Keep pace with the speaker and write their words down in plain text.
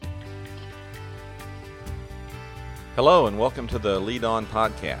Hello and welcome to the Lead On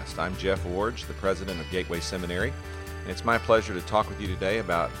Podcast. I'm Jeff Iorg, the president of Gateway Seminary, and it's my pleasure to talk with you today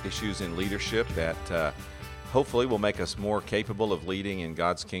about issues in leadership that hopefully will make us more capable of leading in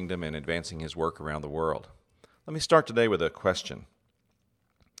God's kingdom and advancing His work around the world. Let me start today with a question.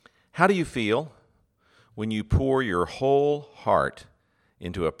 How do you feel when you pour your whole heart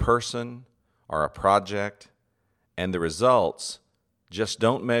into a person or a project and the results just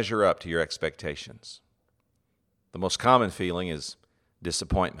don't measure up to your expectations? The most common feeling is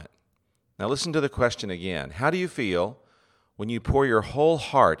disappointment. Now listen to the question again. How do you feel when you pour your whole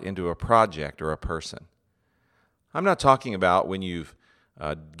heart into a project or a person? I'm not talking about when you've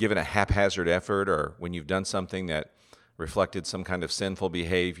given a haphazard effort or when you've done something that reflected some kind of sinful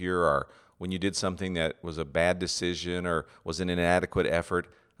behavior or when you did something that was a bad decision or was an inadequate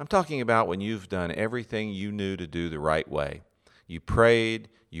effort. I'm talking about when you've done everything you knew to do the right way. You prayed,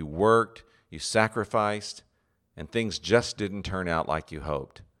 you worked, you sacrificed, and things just didn't turn out like you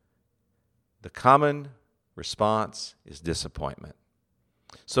hoped. The common response is disappointment.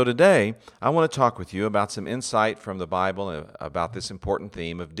 So today, I want to talk with you about some insight from the Bible about this important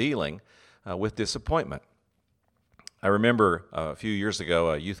theme of dealing with disappointment. I remember a few years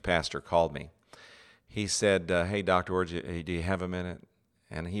ago, a youth pastor called me. He said, "Hey, Dr. Iorg, do you have a minute?"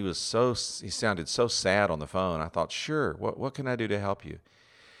 And he sounded so sad on the phone. I thought, "Sure, what can I do to help you?"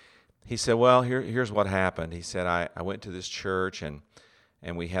 He said, "Well, here's what happened." He said, I went to this church and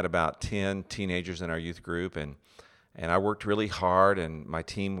we had about 10 teenagers in our youth group and I worked really hard and my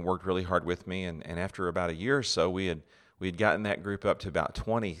team worked really hard with me and after about a year or so we had gotten that group up to about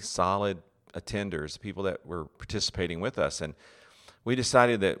 20 solid attenders, people that were participating with us, and we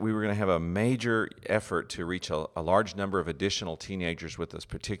decided that we were going to have a major effort to reach a large number of additional teenagers with this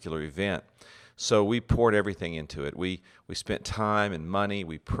particular event. So we poured everything into it. We spent time and money.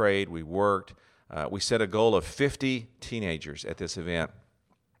 We prayed. We worked. We set a goal of 50 teenagers at this event.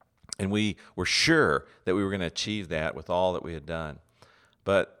 And we were sure that we were going to achieve that with all that we had done.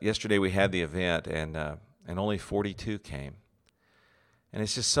 But yesterday we had the event, and only 42 came. And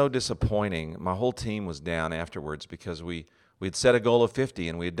it's just so disappointing. My whole team was down afterwards because we had set a goal of 50,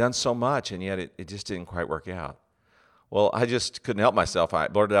 and we had done so much, and yet it just didn't quite work out. Well, I just couldn't help myself. I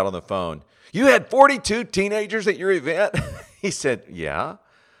blurted out on the phone, "You had 42 teenagers at your event?" He said, "Yeah."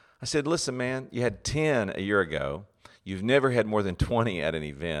 I said, "Listen, man, you had 10 a year ago. You've never had more than 20 at an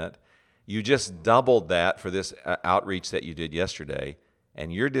event. You just doubled that for this outreach that you did yesterday,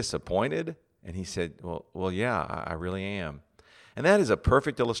 and you're disappointed?" And he said, well, yeah, I really am. And that is a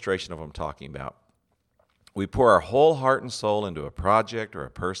perfect illustration of what I'm talking about. We pour our whole heart and soul into a project or a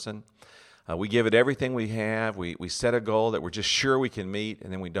person. We give it everything we have. We set a goal that we're just sure we can meet,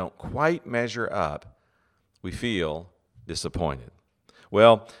 and then we don't quite measure up. We feel disappointed.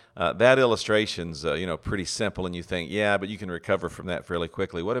 Well, that illustration's pretty simple, and you think, yeah, but you can recover from that fairly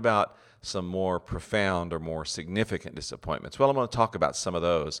quickly. What about some more profound or more significant disappointments? Well, I'm going to talk about some of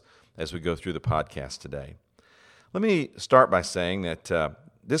those as we go through the podcast today. Let me start by saying that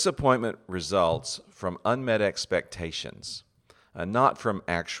disappointment results from unmet expectations, not from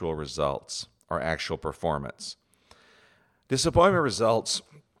actual results or actual performance. Disappointment results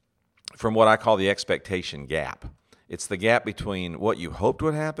from what I call the expectation gap. It's the gap between what you hoped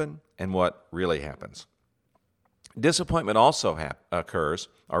would happen and what really happens. Disappointment also occurs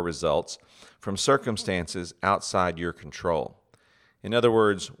or results from circumstances outside your control. In other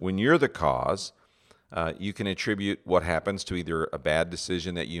words, when you're the cause, you can attribute what happens to either a bad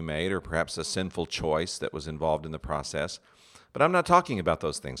decision that you made or perhaps a sinful choice that was involved in the process. But I'm not talking about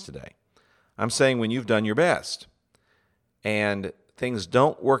those things today. I'm saying when you've done your best and things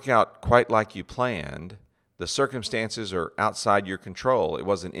don't work out quite like you planned, the circumstances are outside your control. It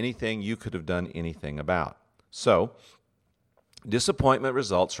wasn't anything you could have done anything about. So, disappointment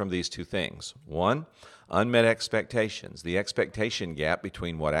results from these two things. One, unmet expectations, the expectation gap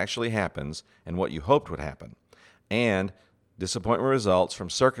between what actually happens and what you hoped would happen. And disappointment results from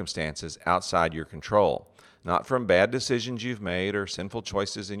circumstances outside your control, not from bad decisions you've made or sinful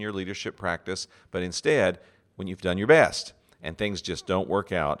choices in your leadership practice, but instead when you've done your best and things just don't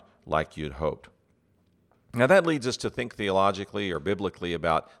work out like you'd hoped. Now that leads us to think theologically or biblically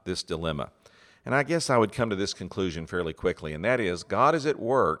about this dilemma. And I guess I would come to this conclusion fairly quickly, and that is God is at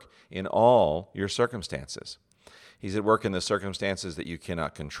work in all your circumstances. He's at work in the circumstances that you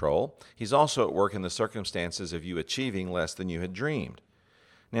cannot control. He's also at work in the circumstances of you achieving less than you had dreamed.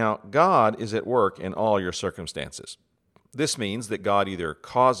 Now, God is at work in all your circumstances. This means that God either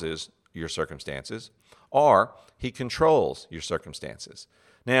causes your circumstances or He controls your circumstances.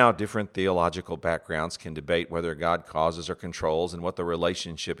 Now, different theological backgrounds can debate whether God causes or controls and what the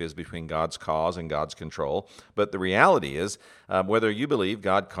relationship is between God's cause and God's control. But the reality is, whether you believe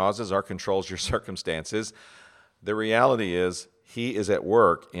God causes or controls your circumstances, the reality is He is at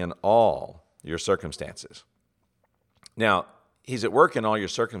work in all your circumstances. Now, He's at work in all your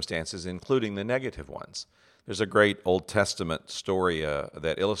circumstances, including the negative ones. There's a great Old Testament story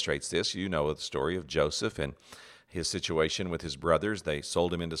that illustrates this. You know the story of Joseph and his situation with his brothers. They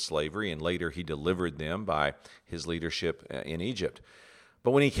sold him into slavery, and later he delivered them by his leadership in Egypt.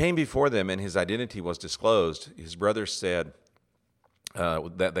 But when he came before them and his identity was disclosed, his brothers said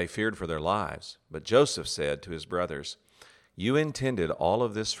that they feared for their lives. But Joseph said to his brothers, "You intended all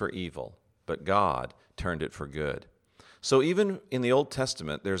of this for evil, but God turned it for good." So even in the Old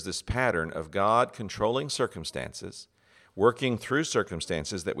Testament, there's this pattern of God controlling circumstances, working through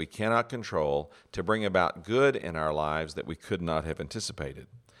circumstances that we cannot control to bring about good in our lives that we could not have anticipated.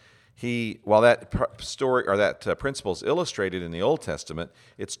 While that story or that principle is illustrated in the Old Testament,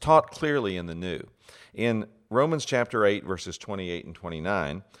 it's taught clearly in the New. In Romans chapter 8, verses 28 and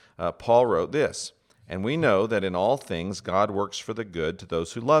 29, Paul wrote this, "And we know that in all things God works for the good to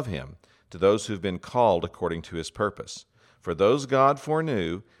those who love Him, to those who've been called according to His purpose. For those God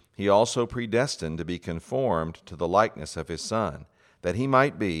foreknew, He also predestined to be conformed to the likeness of His Son, that He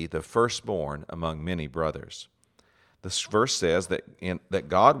might be the firstborn among many brothers." This verse says that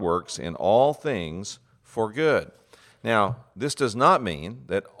God works in all things for good. Now, this does not mean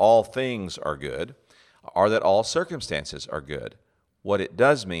that all things are good or that all circumstances are good. What it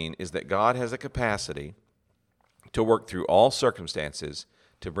does mean is that God has a capacity to work through all circumstances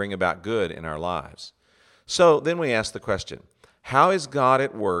to bring about good in our lives. So then we ask the question, how is God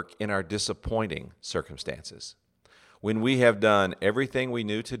at work in our disappointing circumstances? When we have done everything we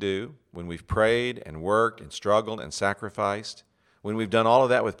knew to do, when we've prayed and worked and struggled and sacrificed, when we've done all of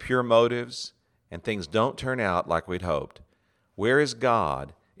that with pure motives and things don't turn out like we'd hoped, where is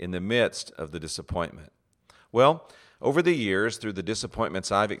God in the midst of the disappointment? Well, over the years, through the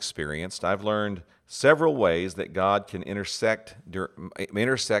disappointments I've experienced, I've learned several ways that God can intersect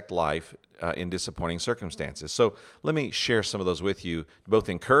life in disappointing circumstances. So let me share some of those with you, both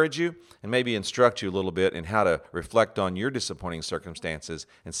encourage you and maybe instruct you a little bit in how to reflect on your disappointing circumstances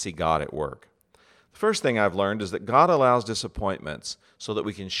and see God at work. The first thing I've learned is that God allows disappointments so that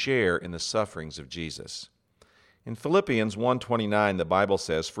we can share in the sufferings of Jesus. In Philippians 1:29, the Bible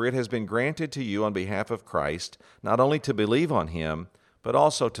says, "For it has been granted to you on behalf of Christ, not only to believe on Him, but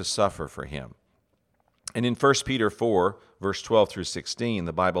also to suffer for Him." And in 1 Peter 4, verse 12 through 16,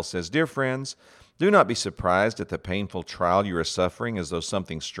 the Bible says, "Dear friends, do not be surprised at the painful trial you are suffering as though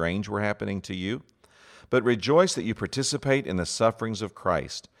something strange were happening to you, but rejoice that you participate in the sufferings of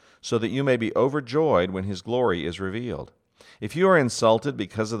Christ, so that you may be overjoyed when His glory is revealed. If you are insulted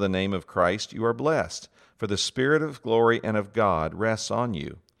because of the name of Christ, you are blessed, for the Spirit of glory and of God rests on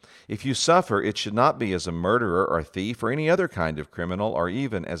you. If you suffer, it should not be as a murderer or a thief or any other kind of criminal or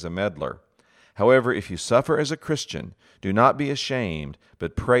even as a meddler. However, if you suffer as a Christian, do not be ashamed,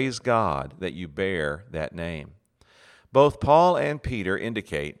 but praise God that you bear that name." Both Paul and Peter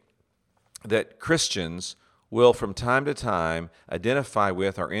indicate that Christians will from time to time identify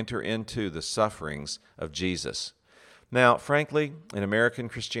with or enter into the sufferings of Jesus. Now, frankly, in American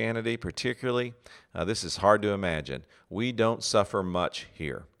Christianity particularly, this is hard to imagine. We don't suffer much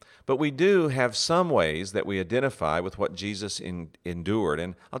here. But we do have some ways that we identify with what Jesus endured,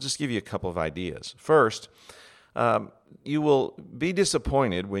 and I'll just give you a couple of ideas. First, you will be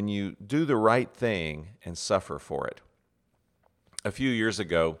disappointed when you do the right thing and suffer for it. A few years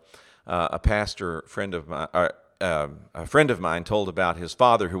ago, a friend of mine told about his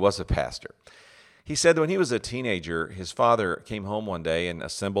father who was a pastor. He said when he was a teenager, his father came home one day and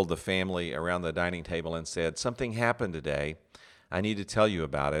assembled the family around the dining table and said, "Something happened today. I need to tell you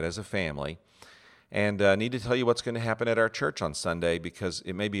about it as a family, and I need to tell you what's going to happen at our church on Sunday because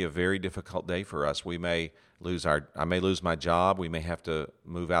it may be a very difficult day for us. I may lose my job. We may have to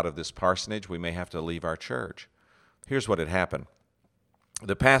move out of this parsonage. We may have to leave our church." Here's what had happened.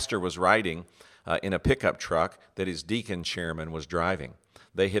 The pastor was riding in a pickup truck that his deacon chairman was driving.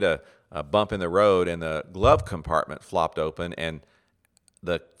 They hit a bump in the road, and the glove compartment flopped open, and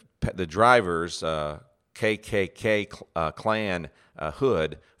the driver's KKK Klan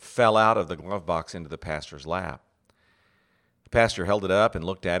hood fell out of the glove box into the pastor's lap. The pastor held it up and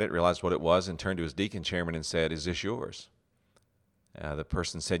looked at it, realized what it was, and turned to his deacon chairman and said, "Is this yours?" The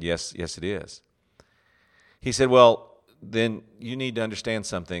person said, yes, it is. He said, "Well, then you need to understand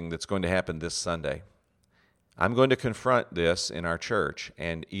something that's going to happen this Sunday. I'm going to confront this in our church,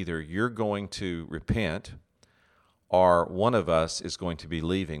 and either you're going to repent or one of us is going to be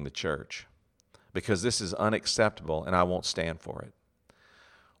leaving the church because this is unacceptable and I won't stand for it.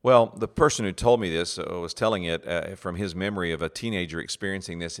 Well, the person who told me this was telling it from his memory of a teenager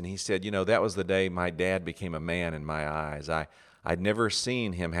experiencing this, and he said, that was the day my dad became a man in my eyes. I'd never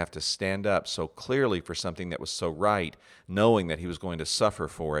seen him have to stand up so clearly for something that was so right, knowing that he was going to suffer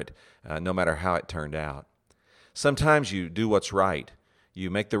for it, no matter how it turned out. Sometimes you do what's right. You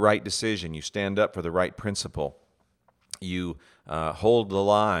make the right decision. You stand up for the right principle. You hold the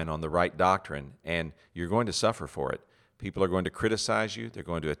line on the right doctrine, and you're going to suffer for it. People are going to criticize you. They're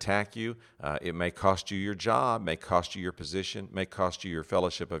going to attack you. It may cost you your job, may cost you your position, may cost you your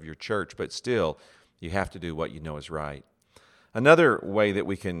fellowship of your church, but still, you have to do what you know is right. Another way that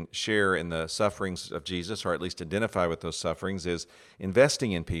we can share in the sufferings of Jesus, or at least identify with those sufferings, is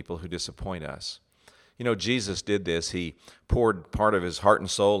investing in people who disappoint us. Jesus did this. He poured part of his heart and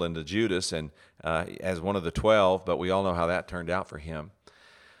soul into Judas and as one of the 12, but we all know how that turned out for him.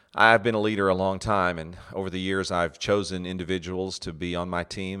 I've been a leader a long time, and over the years I've chosen individuals to be on my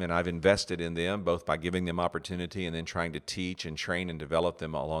team, and I've invested in them, both by giving them opportunity and then trying to teach and train and develop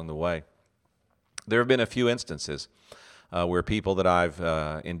them along the way. There have been a few instances where people that I've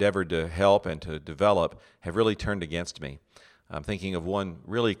endeavored to help and to develop have really turned against me. I'm thinking of one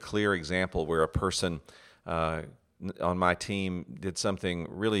really clear example where a person on my team did something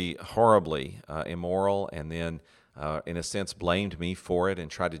really horribly immoral and then in a sense blamed me for it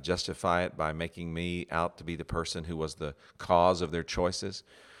and tried to justify it by making me out to be the person who was the cause of their choices.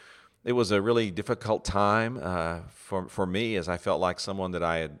 It was a really difficult time for me, as I felt like someone that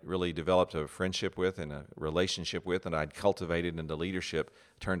I had really developed a friendship with and a relationship with and I'd cultivated into leadership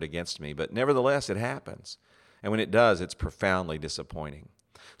turned against me. But nevertheless, it happens. And when it does, it's profoundly disappointing.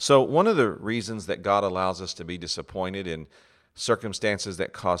 So one of the reasons that God allows us to be disappointed in circumstances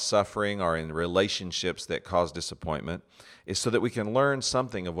that cause suffering or in relationships that cause disappointment is so that we can learn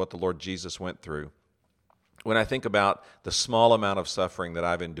something of what the Lord Jesus went through. When I think about the small amount of suffering that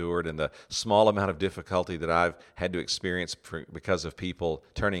I've endured and the small amount of difficulty that I've had to experience because of people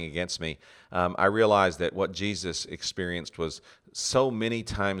turning against me, I realize that what Jesus experienced was so many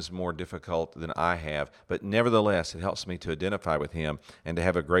times more difficult than I have, but nevertheless, it helps me to identify with him and to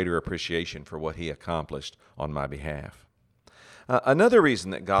have a greater appreciation for what he accomplished on my behalf. Another reason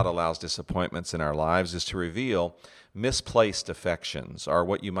that God allows disappointments in our lives is to reveal misplaced affections, or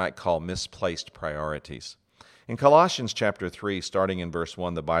what you might call misplaced priorities. In Colossians chapter 3, starting in verse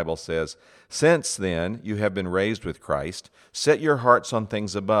 1, the Bible says, "Since then you have been raised with Christ, set your hearts on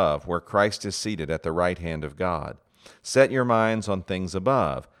things above, where Christ is seated at the right hand of God. Set your minds on things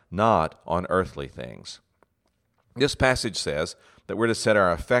above, not on earthly things." This passage says that we're to set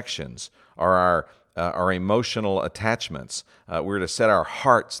our affections, or our emotional attachments. We're to set our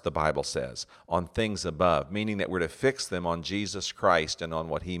hearts, the Bible says, on things above, meaning that we're to fix them on Jesus Christ and on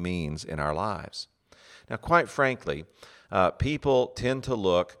what he means in our lives. Now, quite frankly, people tend to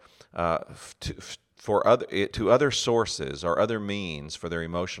look to other sources or other means for their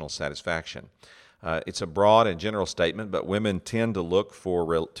emotional satisfaction. It's a broad and general statement, but women tend to look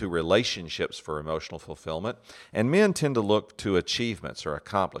to relationships for emotional fulfillment, and men tend to look to achievements or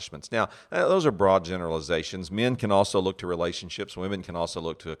accomplishments. Now, those are broad generalizations. Men can also look to relationships. Women can also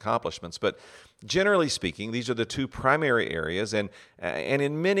look to accomplishments. But generally speaking, these are the two primary areas, and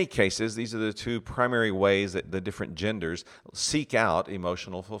in many cases, these are the two primary ways that the different genders seek out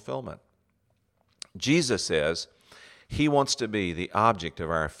emotional fulfillment. Jesus says he wants to be the object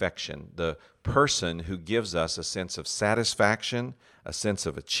of our affection, the person who gives us a sense of satisfaction, a sense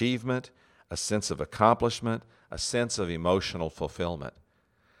of achievement, a sense of accomplishment, a sense of emotional fulfillment.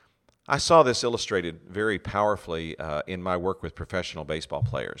 I saw this illustrated very powerfully in my work with professional baseball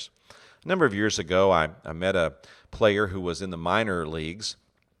players. A number of years ago, I met a player who was in the minor leagues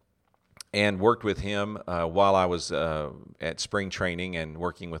and worked with him while I was at spring training and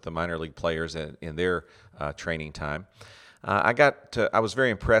working with the minor league players in their training time. I was very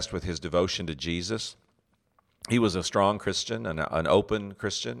impressed with his devotion to Jesus. He was a strong Christian, an open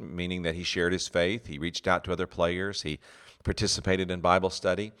Christian, meaning that he shared his faith. He reached out to other players. He participated in Bible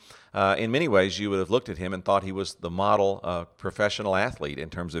study. In many ways, you would have looked at him and thought he was the model professional athlete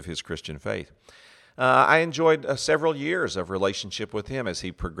in terms of his Christian faith. I enjoyed several years of relationship with him as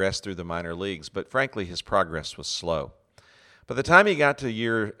he progressed through the minor leagues, but frankly, his progress was slow. By the time he got to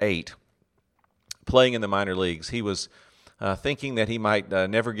year 8, playing in the minor leagues, he was thinking that he might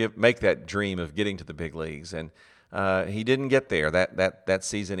never make that dream of getting to the big leagues. And he didn't get there that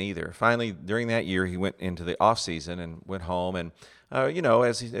season either. Finally, during that year, he went into the off season and went home. And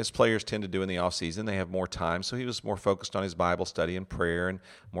as players tend to do in the off season, they have more time. So he was more focused on his Bible study and prayer, and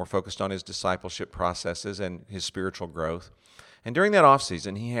more focused on his discipleship processes and his spiritual growth. And during that off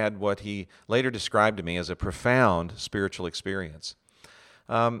season, he had what he later described to me as a profound spiritual experience.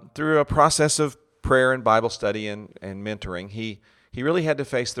 Through a process of prayer and Bible study and mentoring, he really had to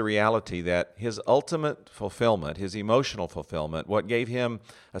face the reality that his ultimate fulfillment, his emotional fulfillment, what gave him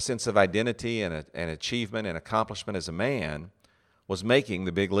a sense of identity and achievement and accomplishment as a man, was making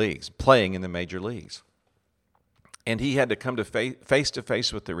the big leagues, playing in the major leagues. And he had to come to face to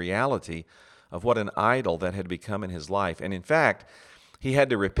face with the reality of what an idol that had become in his life. And in fact, he had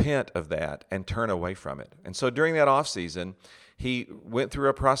to repent of that and turn away from it. And so during that off season, he went through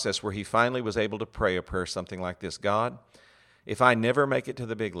a process where he finally was able to pray a prayer something like this: God, if I never make it to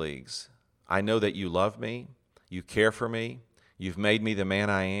the big leagues, I know that you love me, you care for me, you've made me the man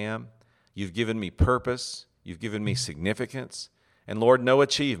I am, you've given me purpose, you've given me significance, and Lord, no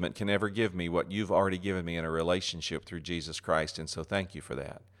achievement can ever give me what you've already given me in a relationship through Jesus Christ, and so thank you for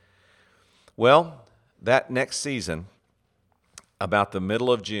that. Well, that next season, about the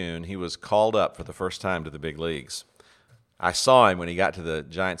middle of June, he was called up for the first time to the big leagues. I saw him when he got to the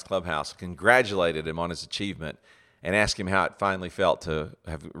Giants clubhouse, congratulated him on his achievement, and asked him how it finally felt to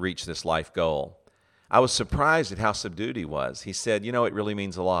have reached this life goal. I was surprised at how subdued he was. He said, it really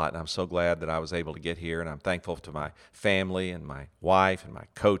means a lot, and I'm so glad that I was able to get here, and I'm thankful to my family and my wife and my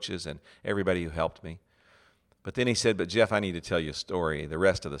coaches and everybody who helped me. But then he said, but Jeff, I need to tell you a story, the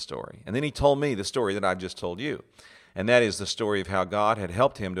rest of the story. And then he told me the story that I've just told you, and that is the story of how God had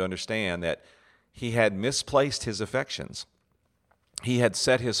helped him to understand that he had misplaced his affections. He had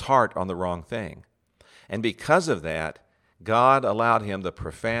set his heart on the wrong thing. And because of that, God allowed him the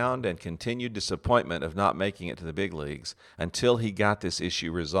profound and continued disappointment of not making it to the big leagues until he got this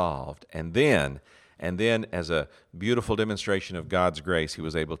issue resolved. And then, as a beautiful demonstration of God's grace, he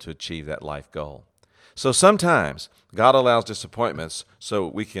was able to achieve that life goal. So sometimes God allows disappointments so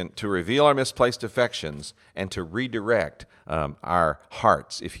we can to reveal our misplaced affections and to redirect our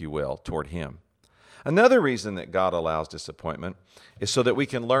hearts, if you will, toward him. Another reason that God allows disappointment is so that we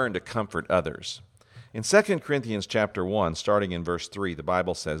can learn to comfort others. In 2 Corinthians chapter 1, starting in verse 3, the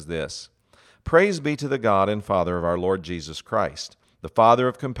Bible says this: Praise be to the God and Father of our Lord Jesus Christ, the Father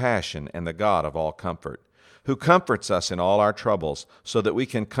of compassion and the God of all comfort, who comforts us in all our troubles, so that we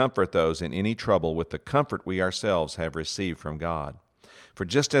can comfort those in any trouble with the comfort we ourselves have received from God. For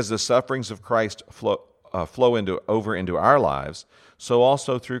just as the sufferings of Christ flow over into our lives, so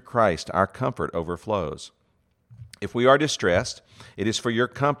also through Christ our comfort overflows. If we are distressed, it is for your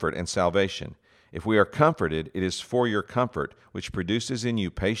comfort and salvation. If we are comforted, it is for your comfort, which produces in you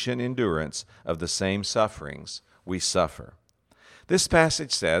patient endurance of the same sufferings we suffer. This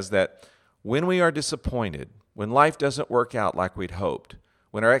passage says that when we are disappointed, when life doesn't work out like we'd hoped,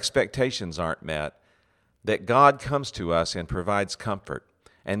 when our expectations aren't met, that God comes to us and provides comfort.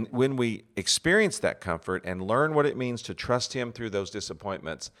 And when we experience that comfort and learn what it means to trust him through those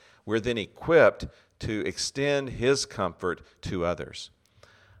disappointments, we're then equipped to extend his comfort to others.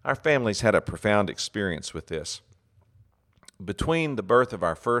 Our families had a profound experience with this. Between the birth of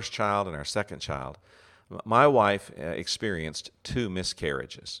our first child and our second child, my wife experienced 2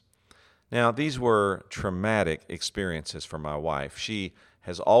 miscarriages. Now, these were traumatic experiences for my wife. She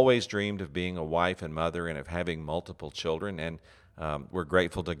has always dreamed of being a wife and mother and of having multiple children, and we're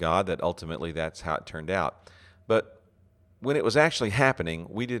grateful to God that ultimately that's how it turned out. But when it was actually happening,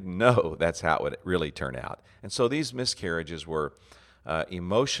 we didn't know that's how it would really turn out. And so these miscarriages were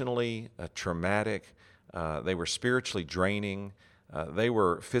emotionally traumatic. They were spiritually draining. They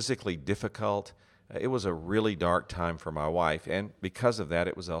were physically difficult. It was a really dark time for my wife, and because of that,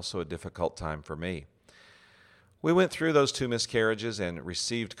 it was also a difficult time for me. We went through those 2 miscarriages and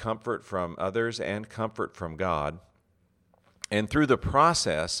received comfort from others and comfort from God. And through the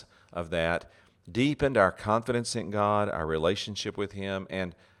process of that, deepened our confidence in God, our relationship with him,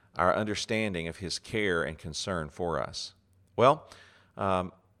 and our understanding of his care and concern for us. Well,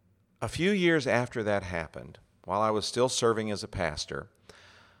 a few years after that happened, while I was still serving as a pastor,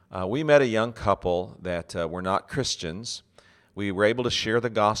 we met a young couple that were not Christians. We were able to share the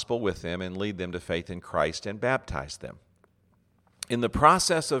gospel with them and lead them to faith in Christ and baptize them. In the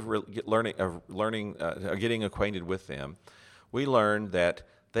process of getting acquainted with them, we learned that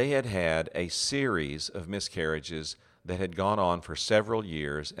they had had a series of miscarriages that had gone on for several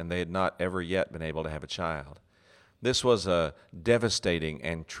years, and they had not ever yet been able to have a child. This was a devastating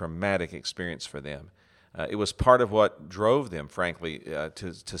and traumatic experience for them. It was part of what drove them, frankly,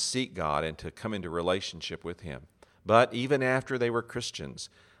 to seek God and to come into relationship with him. But even after they were Christians,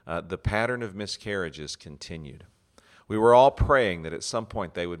 the pattern of miscarriages continued. We were all praying that at some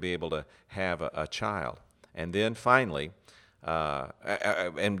point they would be able to have a child. And then finally,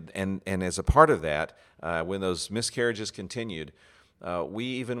 and as a part of that, when those miscarriages continued, we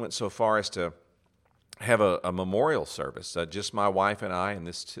even went so far as to have a memorial service, just my wife and I and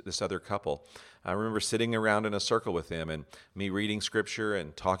this other couple. I remember sitting around in a circle with them and me reading Scripture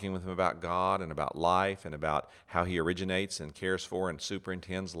and talking with them about God and about life and about how He originates and cares for and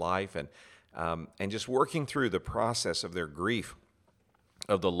superintends life, and just working through the process of their grief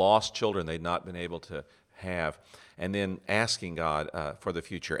of the lost children they'd not been able to have, and then asking God for the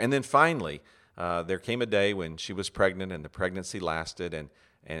future. And then finally, there came a day when she was pregnant and the pregnancy lasted, and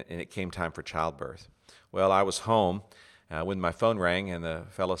it came time for childbirth. Well, I was home when my phone rang, and the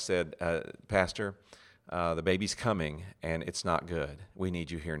fellow said, Pastor, the baby's coming, and it's not good. We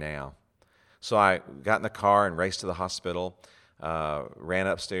need you here now. So I got in the car and raced to the hospital, ran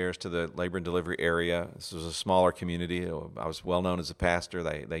upstairs to the labor and delivery area. This was a smaller community. I was well known as a pastor.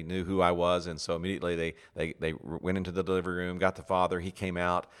 They knew who I was, and so immediately they went into the delivery room, got the father. He came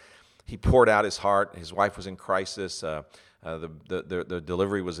out. He poured out his heart. His wife was in crisis. The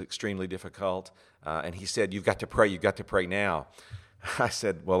delivery was extremely difficult. And he said, "You've got to pray. You've got to pray now." I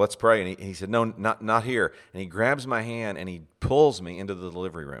said, "Well, let's pray." And he said, "No, not here." And he grabs my hand and he pulls me into the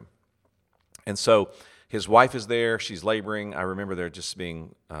delivery room. And so his wife is there. She's laboring. I remember there just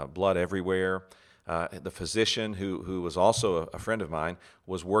being blood everywhere. The physician, who was also a friend of mine,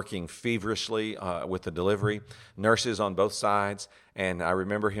 was working feverishly with the delivery. Nurses on both sides. And I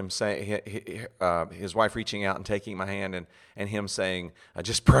remember him saying, his wife reaching out and taking my hand and him saying,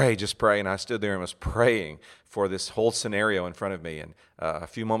 just pray. And I stood there and was praying for this whole scenario in front of me. And a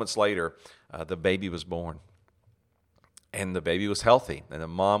few moments later, the baby was born. And the baby was healthy. And the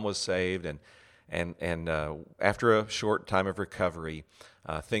mom was saved. And after a short time of recovery,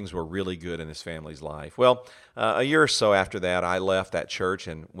 things were really good in his family's life. Well, a year or so after that, I left that church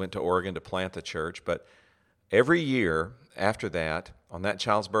and went to Oregon to plant the church. But every year after that, on that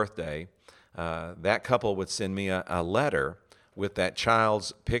child's birthday, that couple would send me a letter with that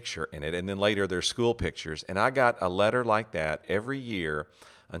child's picture in it, and then later their school pictures. And I got a letter like that every year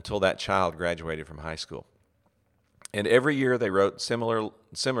until that child graduated from high school. And every year they wrote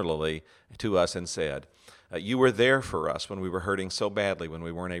similarly to us and said, you were there for us when we were hurting so badly when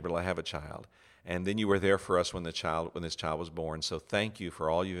we weren't able to have a child. And then you were there for us when this child was born. So thank you for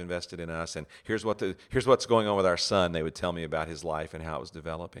all you've invested in us. And here's what's going on with our son. They would tell me about his life and how it was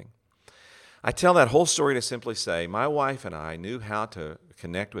developing. I tell that whole story to simply say my wife and I knew how to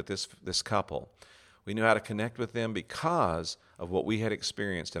connect with this couple. We knew how to connect with them because of what we had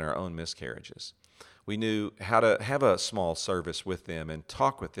experienced in our own miscarriages. We knew how to have a small service with them and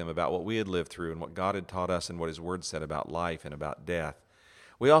talk with them about what we had lived through and what God had taught us and what His Word said about life and about death.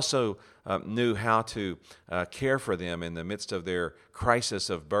 We also knew how to care for them in the midst of their crisis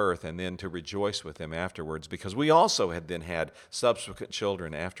of birth and then to rejoice with them afterwards, because we also had then had subsequent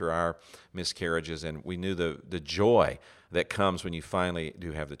children after our miscarriages, and we knew the joy that comes when you finally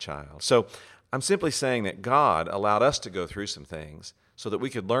do have the child. So I'm simply saying that God allowed us to go through some things so that we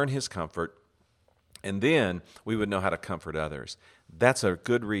could learn His comfort, and then we would know how to comfort others. That's a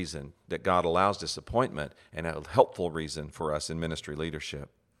good reason that God allows disappointment and a helpful reason for us in ministry leadership.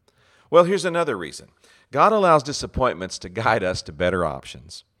 Well, here's another reason. God allows disappointments to guide us to better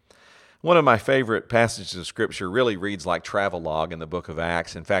options. One of my favorite passages of Scripture really reads like travelogue in the book of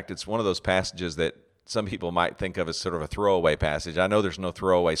Acts. In fact, it's one of those passages that some people might think of as sort of a throwaway passage. I know there's no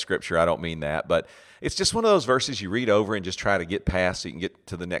throwaway Scripture. I don't mean that. But it's just one of those verses you read over and just try to get past so you can get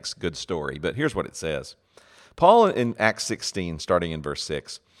to the next good story. But here's what it says. Paul in Acts 16, starting in verse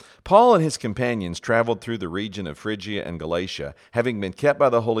 6, Paul and his companions traveled through the region of Phrygia and Galatia, having been kept by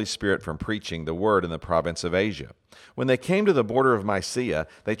the Holy Spirit from preaching the word in the province of Asia. When they came to the border of Mysia,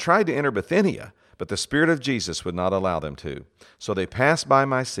 they tried to enter Bithynia, but the Spirit of Jesus would not allow them to. So they passed by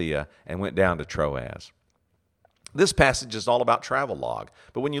Mysia and went down to Troas. This passage is all about travelogue,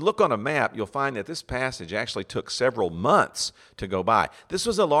 but when you look on a map, you'll find that this passage actually took several months to go by. This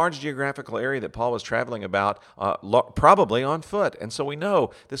was a large geographical area that Paul was traveling about, probably on foot, and so we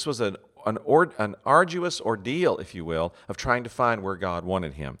know this was an arduous ordeal, if you will, of trying to find where God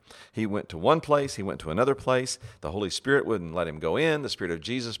wanted him. He went to one place, he went to another place. The Holy Spirit wouldn't let him go in. The Spirit of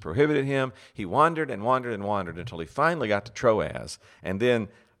Jesus prohibited him. He wandered and wandered and wandered until he finally got to Troas, and then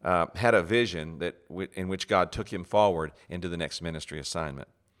had a vision in which God took him forward into the next ministry assignment.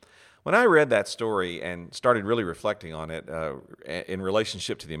 When I read that story and started really reflecting on it in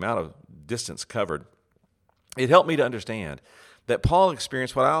relationship to the amount of distance covered, it helped me to understand that Paul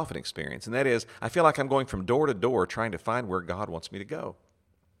experienced what I often experience, and that is I feel like I'm going from door to door trying to find where God wants me to go.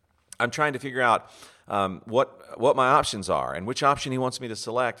 I'm trying to figure out what my options are and which option he wants me to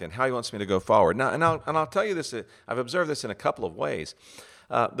select and how he wants me to go forward. Now, and I'll tell you this, I've observed this in a couple of ways.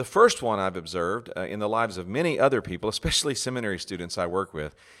 The first one I've observed in the lives of many other people, especially seminary students I work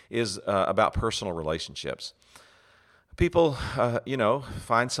with, is about personal relationships. People,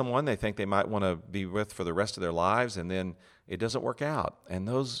 find someone they think they might want to be with for the rest of their lives, and then it doesn't work out. And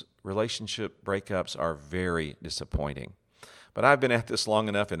those relationship breakups are very disappointing. But I've been at this long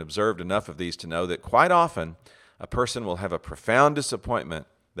enough and observed enough of these to know that quite often a person will have a profound disappointment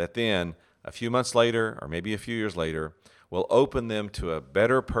that then a few months later or maybe a few years later will open them to a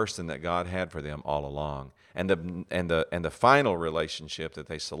better person that God had for them all along. And the final relationship that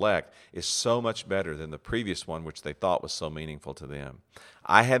they select is so much better than the previous one, which they thought was so meaningful to them.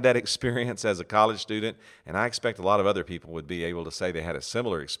 I had that experience as a college student, and I expect a lot of other people would be able to say they had a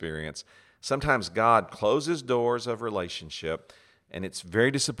similar experience. Sometimes God closes doors of relationship, and it's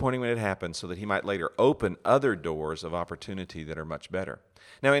very disappointing when it happens, so that he might later open other doors of opportunity that are much better.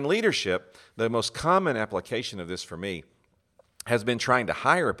 Now, in leadership, the most common application of this for me has been trying to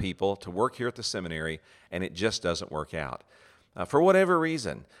hire people to work here at the seminary, and it just doesn't work out. For whatever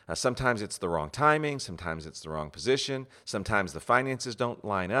reason, sometimes it's the wrong timing, sometimes it's the wrong position, sometimes the finances don't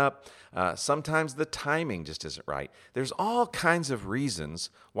line up, sometimes the timing just isn't right. There's all kinds of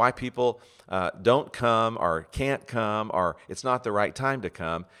reasons why people don't come or can't come, or it's not the right time to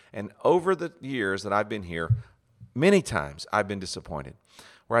come. And over the years that I've been here, many times I've been disappointed,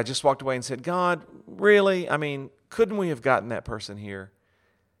 where I just walked away and said, God, really? I mean, couldn't we have gotten that person here?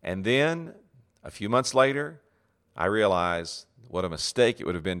 And then a few months later, I realized what a mistake it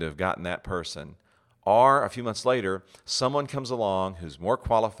would have been to have gotten that person. Or a few months later, someone comes along who's more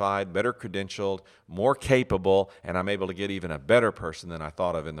qualified, better credentialed, more capable, and I'm able to get even a better person than I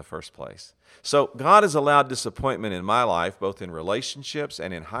thought of in the first place. So God has allowed disappointment in my life, both in relationships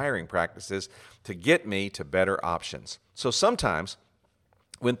and in hiring practices, to get me to better options. So sometimes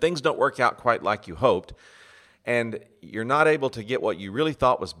when things don't work out quite like you hoped, and you're not able to get what you really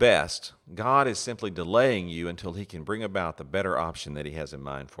thought was best, God is simply delaying you until he can bring about the better option that he has in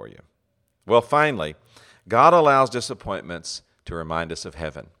mind for you. Well, finally, God allows disappointments to remind us of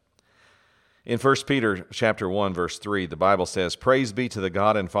heaven. In 1 Peter chapter 1, verse 3, the Bible says, "Praise be to the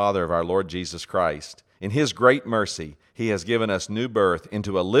God and Father of our Lord Jesus Christ. In his great mercy, he has given us new birth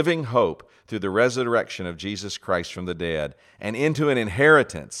into a living hope through the resurrection of Jesus Christ from the dead, and into an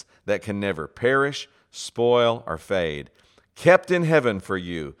inheritance that can never perish, spoil, or fade, kept in heaven for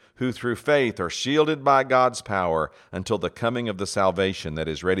you, who through faith are shielded by God's power until the coming of the salvation that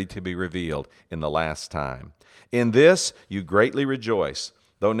is ready to be revealed in the last time. In this you greatly rejoice,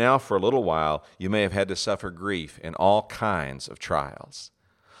 though now for a little while you may have had to suffer grief in all kinds of trials."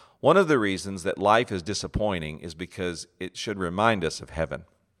 One of the reasons that life is disappointing is because it should remind us of heaven.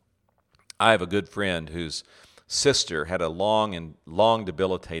 I have a good friend whose sister had a long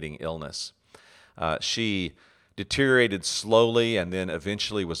debilitating illness. She deteriorated slowly and then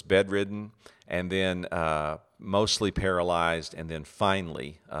eventually was bedridden and then mostly paralyzed and then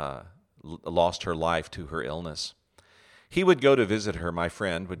finally lost her life to her illness. He would go to visit her, my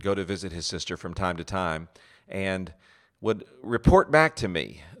friend, would go to visit his sister from time to time and would report back to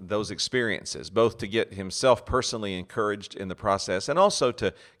me those experiences, both to get himself personally encouraged in the process and also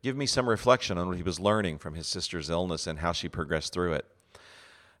to give me some reflection on what he was learning from his sister's illness and how she progressed through it.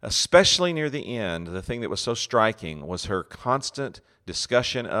 Especially near the end, the thing that was so striking was her constant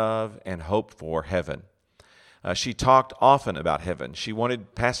discussion of and hope for heaven. She talked often about heaven. She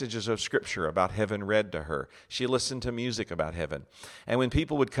wanted passages of Scripture about heaven read to her. She listened to music about heaven. And when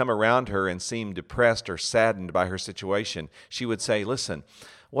people would come around her and seem depressed or saddened by her situation, she would say, "Listen,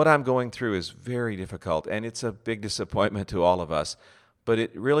 what I'm going through is very difficult, and it's a big disappointment to all of us. But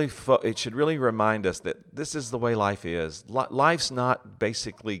it should really remind us that this is the way life is. Life's not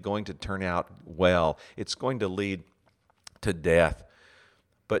basically going to turn out well. It's going to lead to death.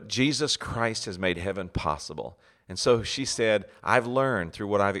 But Jesus Christ has made heaven possible." And so she said, "I've learned through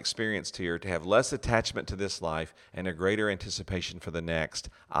what I've experienced here to have less attachment to this life and a greater anticipation for the next.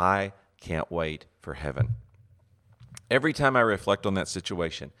 I can't wait for heaven." Every time I reflect on that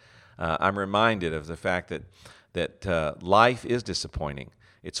situation, I'm reminded of the fact that life is disappointing.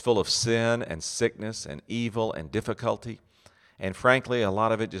 It's full of sin and sickness and evil and difficulty. And frankly, a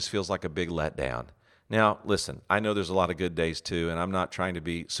lot of it just feels like a big letdown. Now, listen, I know there's a lot of good days too, and I'm not trying to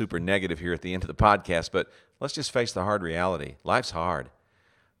be super negative here at the end of the podcast, but let's just face the hard reality. Life's hard,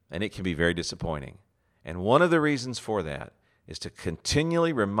 and it can be very disappointing. And one of the reasons for that is to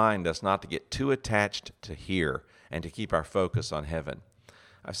continually remind us not to get too attached to here and to keep our focus on heaven.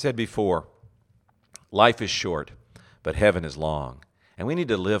 I've said before, life is short, but heaven is long. And we need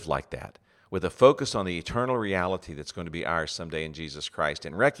to live like that, with a focus on the eternal reality that's going to be ours someday in Jesus Christ,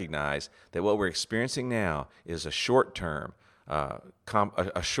 and recognize that what we're experiencing now is a short-term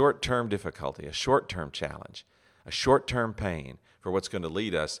difficulty, a short-term challenge, a short-term pain for what's going to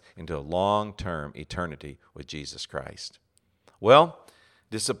lead us into a long-term eternity with Jesus Christ. Well,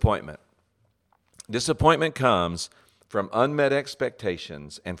 disappointment. Disappointment comes from unmet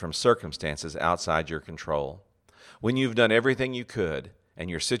expectations and from circumstances outside your control. When you've done everything you could and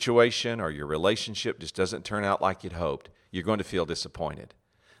your situation or your relationship just doesn't turn out like you'd hoped, you're going to feel disappointed.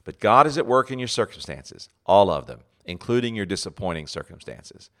 But God is at work in your circumstances, all of them, including your disappointing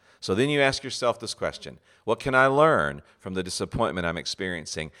circumstances. So then you ask yourself this question: what can I learn from the disappointment I'm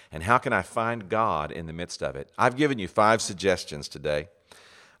experiencing, and how can I find God in the midst of it? I've given you 5 suggestions today.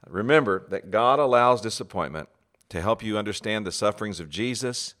 Remember that God allows disappointment to help you understand the sufferings of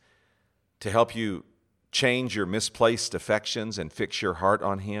Jesus, to help you change your misplaced affections and fix your heart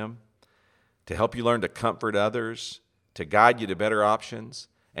on Him, to help you learn to comfort others, to guide you to better options,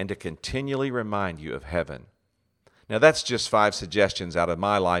 and to continually remind you of heaven. Now, that's just 5 suggestions out of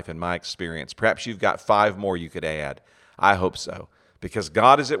my life and my experience. Perhaps you've got 5 more you could add. I hope so, because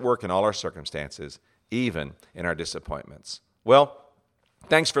God is at work in all our circumstances, even in our disappointments. Well,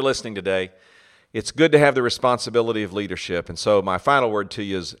 thanks for listening today. It's good to have the responsibility of leadership, and so my final word to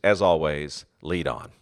you is, as always, lead on.